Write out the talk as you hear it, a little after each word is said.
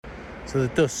So the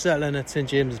dust settling at St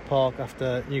James's Park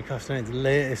after Newcastle United's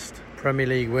latest Premier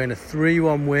League win, a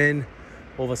 3-1 win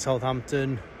over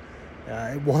Southampton.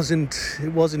 It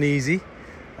wasn't easy.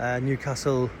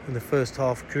 Newcastle in the first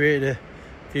half created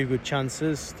a few good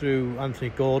chances through Anthony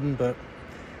Gordon, but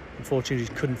unfortunately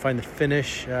he couldn't find the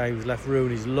finish. He was left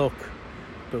ruining his luck.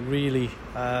 But really,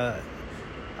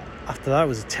 after that, it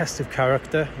was a test of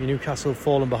character. Newcastle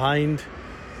falling behind.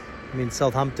 I mean,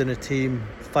 Southampton, a team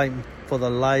fighting for their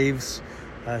lives.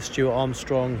 Stuart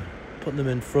Armstrong putting them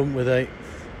in front with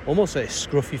almost a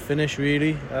scruffy finish,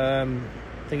 really. I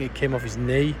think it came off his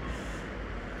knee.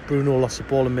 Bruno lost the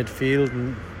ball in midfield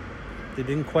and they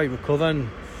didn't quite recover and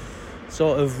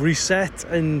sort of reset,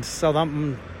 and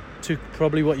Southampton took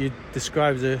probably what you'd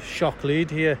describe as a shock lead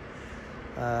here.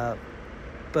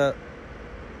 But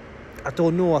I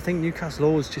don't know, I think Newcastle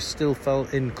always just still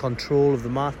felt in control of the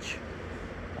match.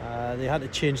 They had to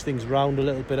change things around a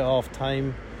little bit at half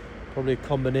time, probably a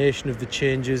combination of the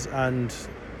changes and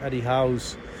Eddie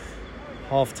Howe's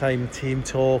half time team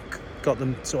talk got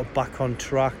them sort of back on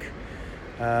track.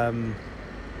 It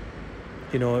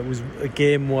was a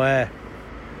game where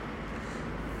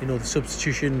the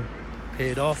substitution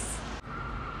paid off.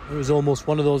 It was almost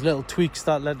one of those little tweaks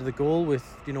that led to the goal, with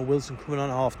Wilson coming on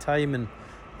at half time and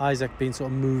Isaac being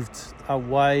sort of moved out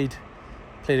wide.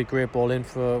 Played a great ball in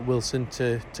for Wilson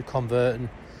to convert and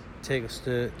take us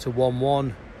to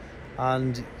 1-1.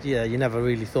 And yeah, you never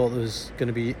really thought there was going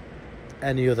to be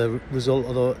any other result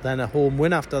other than a home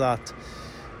win after that.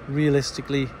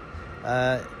 Realistically,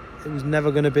 it was never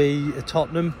going to be a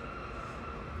Tottenham,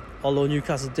 although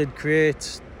Newcastle did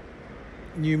create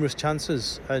numerous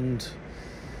chances and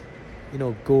they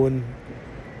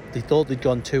thought they'd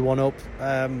gone 2-1 up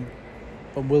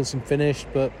when Wilson finished,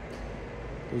 but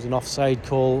there was an offside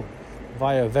call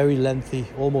via a very lengthy,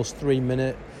 almost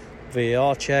 3-minute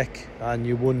VAR check, and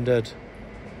you wondered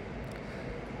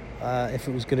if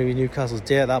it was going to be Newcastle's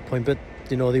day at that point. But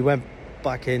they went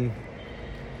back in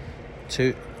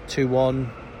 2-1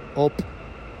 up,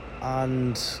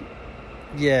 and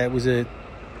yeah, it was an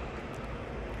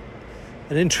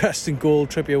interesting goal.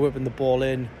 Trippier whipping the ball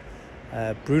in,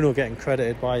 Bruno getting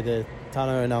credited by the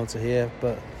Tanner announcer here,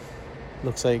 but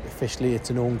looks like officially it's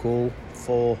an own goal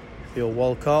for Theo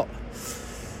Walcott.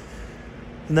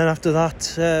 And then after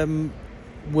that,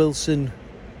 Wilson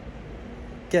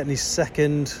getting his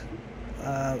second,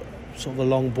 sort of a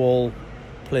long ball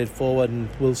played forward, and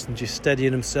Wilson just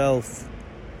steadying himself,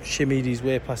 shimmied his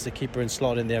way past the keeper and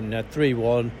slotted in the empty net.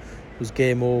 3-1 was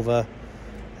game over.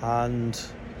 And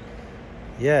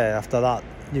yeah, after that,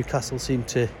 Newcastle seemed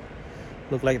to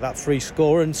look like that free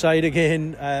scoring side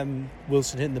again.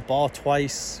 Wilson hitting the bar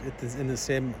twice in the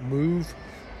same move,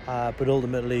 but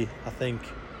ultimately I think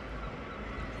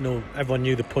everyone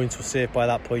knew the points were safe by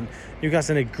that point.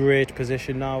 Newcastle in a great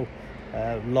position now,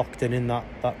 locked in that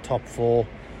top four.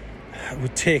 It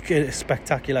would take a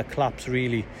spectacular collapse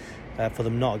really for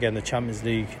them not to get in the Champions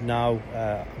League now.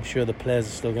 I'm sure the players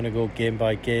are still going to go game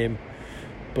by game,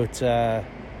 but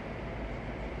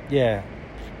yeah,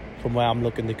 from where I'm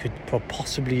looking, they could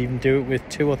possibly even do it with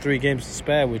 2 or 3 games to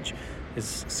spare, which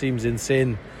seems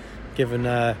insane given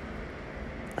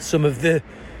some of the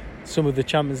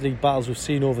Champions League battles we've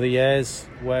seen over the years,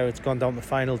 where it's gone down to the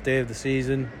final day of the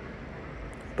season.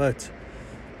 But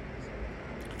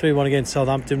 3-1 against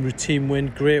Southampton, routine win,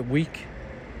 great week.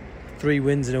 3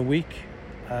 wins in a week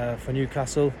for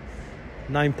Newcastle.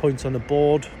 9 points on the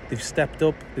board. They've stepped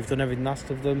up. They've done everything asked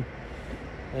of them,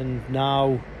 and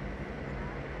now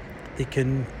they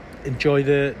can enjoy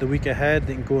the week ahead.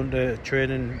 They can go into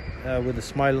training with a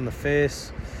smile on the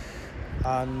face,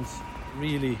 and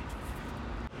really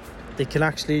they can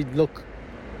actually look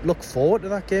forward to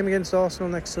that game against Arsenal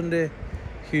next Sunday.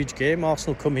 Huge game.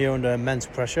 Arsenal come here under immense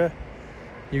pressure.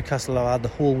 Newcastle have had the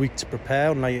whole week to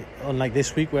prepare, unlike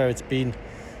this week where it's been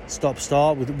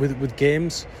stop-start with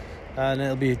games, and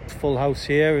it'll be full house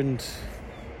here. And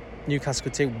Newcastle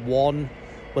could take one.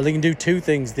 Well, they can do 2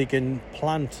 things. They can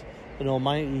plant an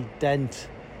almighty dent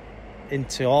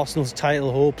into Arsenal's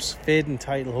title hopes, fading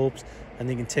title hopes, and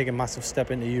they can take a massive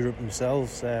step into Europe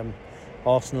themselves.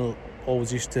 Arsenal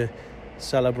always used to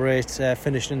celebrate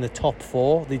finishing in the top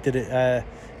 4. They did it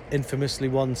infamously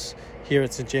once here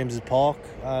at St James's Park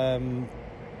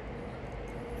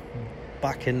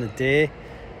back in the day.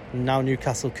 Now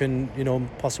Newcastle can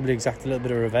possibly exact a little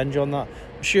bit of revenge on that.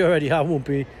 I'm sure Eddie Howe won't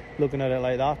be looking at it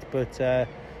like that, but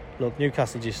look,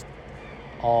 Newcastle just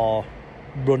are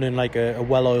running like a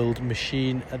well-oiled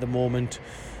machine at the moment.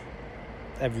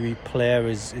 Every player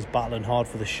is battling hard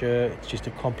for the shirt. It's just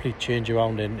a complete change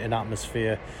around in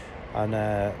atmosphere,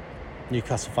 and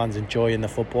Newcastle fans enjoying the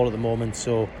football at the moment.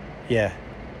 So yeah,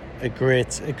 a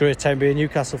great time being a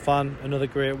Newcastle fan. Another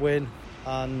great win,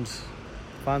 and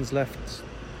fans left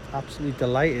absolutely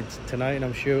delighted tonight, and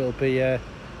I'm sure it'll be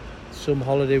some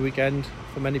holiday weekend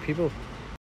for many people.